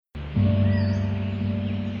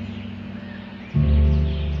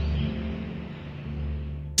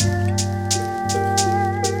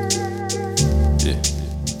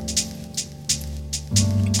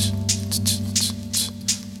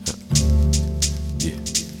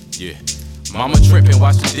Yeah. Mama trippin',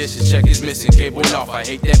 wash the dishes, check is missing, cable off, I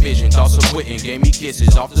hate that vision, thoughts of quitting, gave me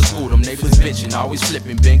kisses, off the school, them neighbors bitchin', always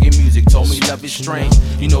flippin', banging music, told me love is strange,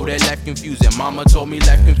 you know that life confusing, mama told me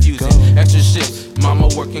life confusing, extra shifts, mama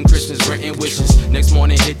working Christmas, renting wishes, next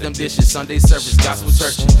morning hit them dishes, Sunday service, gospel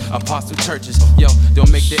churches, apostle churches, yo,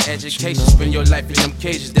 don't make the education, spend your life in them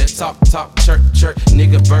cages, that talk, church,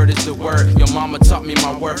 nigga bird is the word, your mama taught me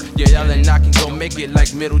my word, yeah, yellin' I can go make it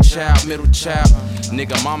like middle child,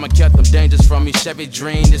 nigga mama kept them dangerous from me, Chevy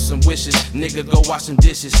dreamed and some wishes. Nigga, go wash some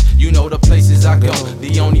dishes. You know the places I go,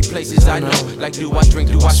 the only places I know. Like, do I drink,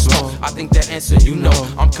 do I smoke? I think that answer, you know.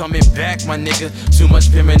 I'm coming back, my nigga. Too much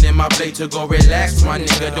pimpin' in my blade to go relax, my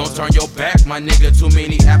nigga. Don't turn your back, my nigga. Too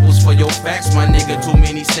many apples for your facts, my nigga. Too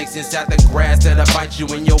many snakes inside the grass that'll bite you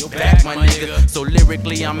in your back, my nigga. So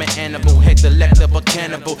lyrically, I'm an animal. Hector Lecter, a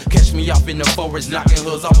cannibal. Catch me off in the forest, knocking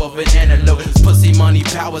hoods off of an antelope. Pussy, money,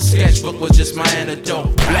 power, sketchbook was just my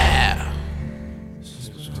antidote. Blah.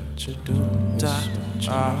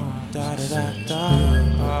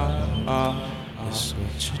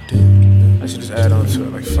 I should just add on to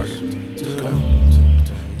it, like fuck it.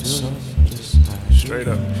 Straight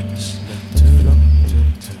up.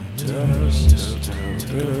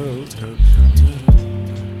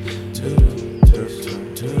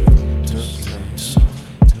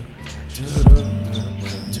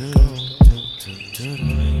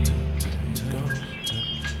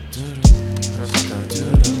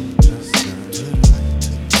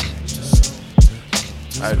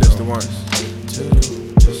 Alright, this the one.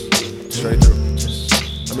 Straight through.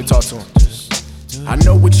 Let me talk to him. I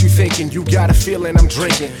know what you thinking, you got a feeling I'm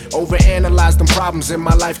drinking. Overanalyze them problems in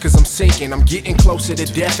my life cause I'm sinking. I'm getting closer to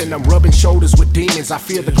death and I'm rubbing shoulders with demons. I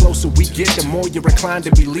fear the closer we get, the more you're inclined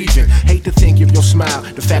to be leaving. Hate to think of your smile,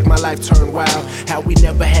 the fact my life turned wild. How we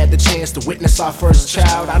never had the chance to witness our first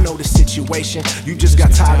child. I know the situation, you just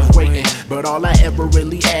got tired of waiting. But all I ever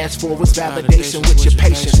really asked for was validation with your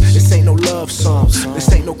patience. This ain't no love song,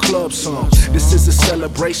 this ain't no club song. This is a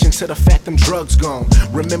celebration to the fact them drugs gone.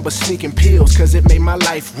 Remember sneaking pills cause it made my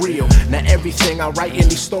life real. Now everything I write in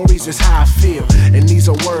these stories is how I feel. And these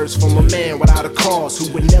are words from a man without a cause,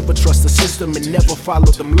 who would never trust the system and never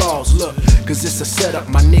follow them laws. Look, cause it's a setup,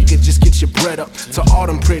 my nigga, just get your bread up. To all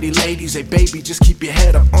them pretty ladies, hey baby, just keep your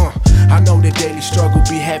head up. I know the daily struggle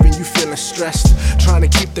be having you feeling stressed, trying to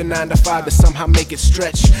keep the 9 to 5 to somehow make it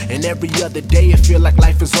stretch. And every other day it feel like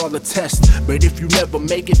life is all a test. But if you never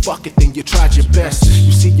make it, fuck it, then you tried your best.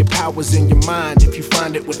 You see your powers in your mind if you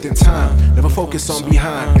find it within time. Never focus on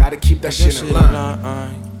behind, gotta keep that shit in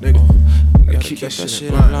line. Nigga, gotta keep that shit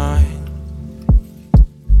in line.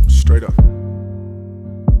 Straight up.